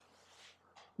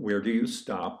Where do you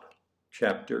stop?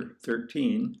 Chapter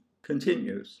 13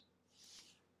 continues.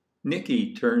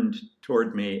 Nicky turned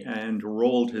toward me and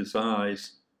rolled his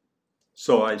eyes.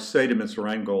 So I say to Miss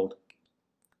Rangold,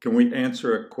 "Can we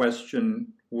answer a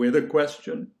question with a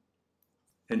question?"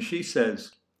 And she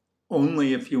says,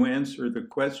 "Only if you answer the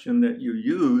question that you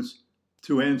use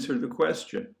to answer the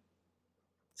question."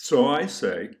 So I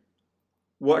say,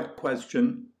 "What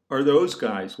question are those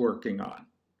guys working on?"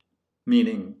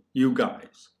 Meaning you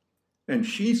guys. And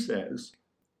she says,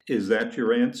 "Is that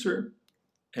your answer?"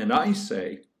 And I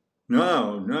say,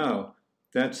 No,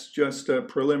 that's just a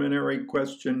preliminary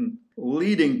question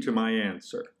leading to my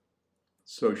answer."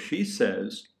 So she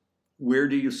says, "Where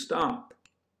do you stop?"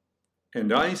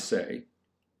 And I say,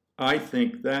 "I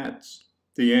think that's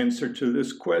the answer to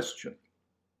this question."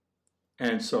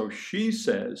 And so she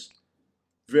says,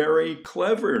 "Very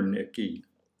clever, Nicky,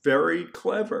 very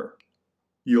clever.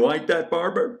 You like that,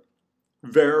 Barbara?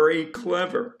 Very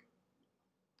clever."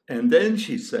 And then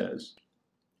she says,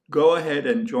 "Go ahead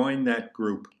and join that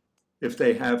group if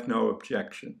they have no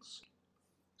objections."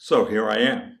 So here I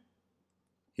am.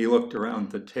 He looked around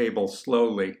the table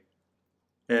slowly.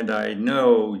 "And I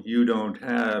know you don't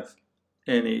have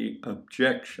any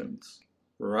objections,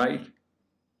 right?"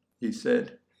 he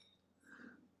said.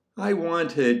 I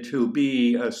wanted to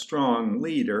be a strong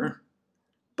leader,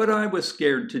 but I was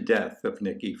scared to death of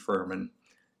Nicky Furman.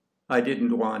 I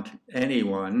didn't want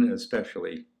anyone,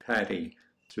 especially Patty,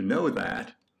 to know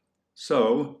that.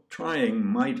 So, trying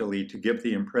mightily to give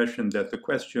the impression that the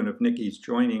question of Nicky's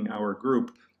joining our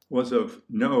group was of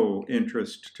no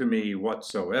interest to me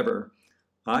whatsoever,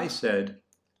 I said,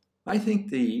 "I think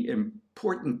the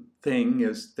important thing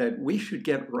is that we should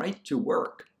get right to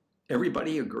work.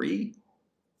 Everybody agree?"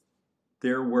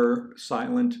 There were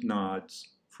silent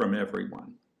nods from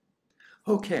everyone.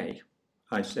 "Okay,"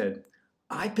 I said,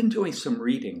 "I've been doing some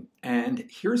reading, and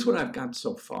here's what I've got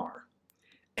so far.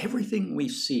 Everything we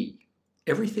see,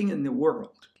 everything in the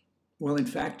world, well, in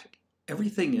fact,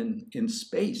 everything in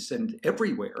space and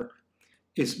everywhere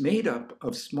is made up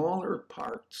of smaller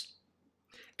parts.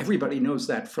 Everybody knows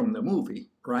that from the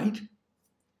movie, right?"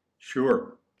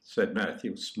 "Sure," said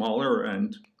Matthew, "smaller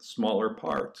and smaller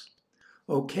parts."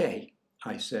 "Okay,"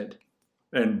 I said.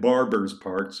 "And Barbara's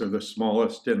parts are the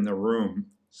smallest in the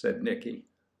room," said Nicky.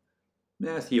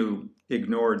 Matthew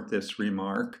ignored this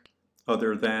remark,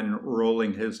 other than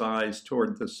rolling his eyes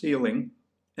toward the ceiling,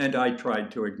 and I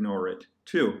tried to ignore it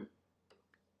too.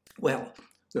 "Well,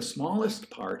 the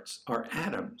smallest parts are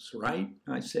atoms, right?"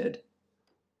 I said.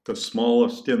 "The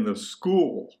smallest in the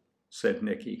school," said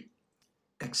Nicky.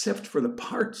 "Except for the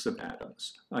parts of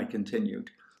atoms," I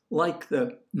continued, "like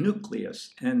the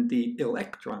nucleus and the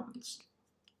electrons."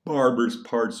 "Barbara's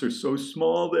parts are so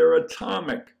small they're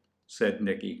atomic," said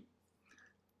Nicky.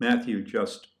 Matthew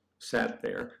just sat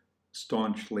there,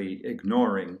 staunchly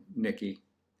ignoring Nicky.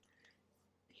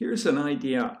 "Here's an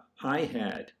idea I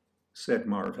had," said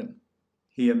Marvin.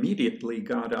 He immediately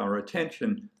got our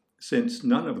attention, since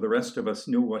none of the rest of us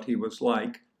knew what he was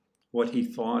like, what he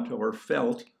thought or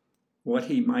felt, what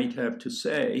he might have to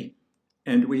say,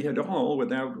 and we had all,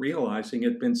 without realizing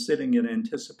it, been sitting in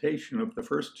anticipation of the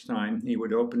first time he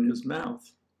would open his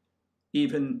mouth.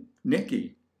 Even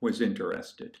Nicky was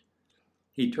interested.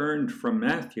 He turned from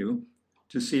Matthew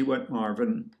to see what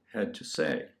Marvin had to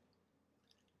say.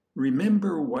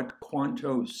 "Remember what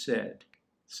Quanto said,"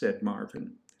 said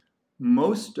Marvin.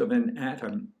 "Most of an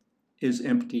atom is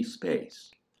empty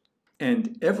space,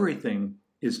 and everything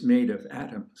is made of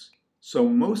atoms, so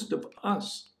most of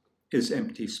us is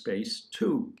empty space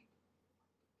too."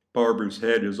 "Barbara's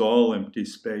head is all empty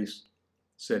space,"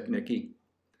 said Nicky.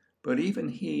 But even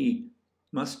he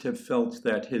must have felt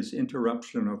that his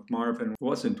interruption of Marvin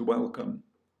wasn't welcome,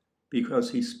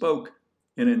 because he spoke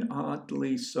in an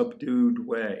oddly subdued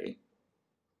way,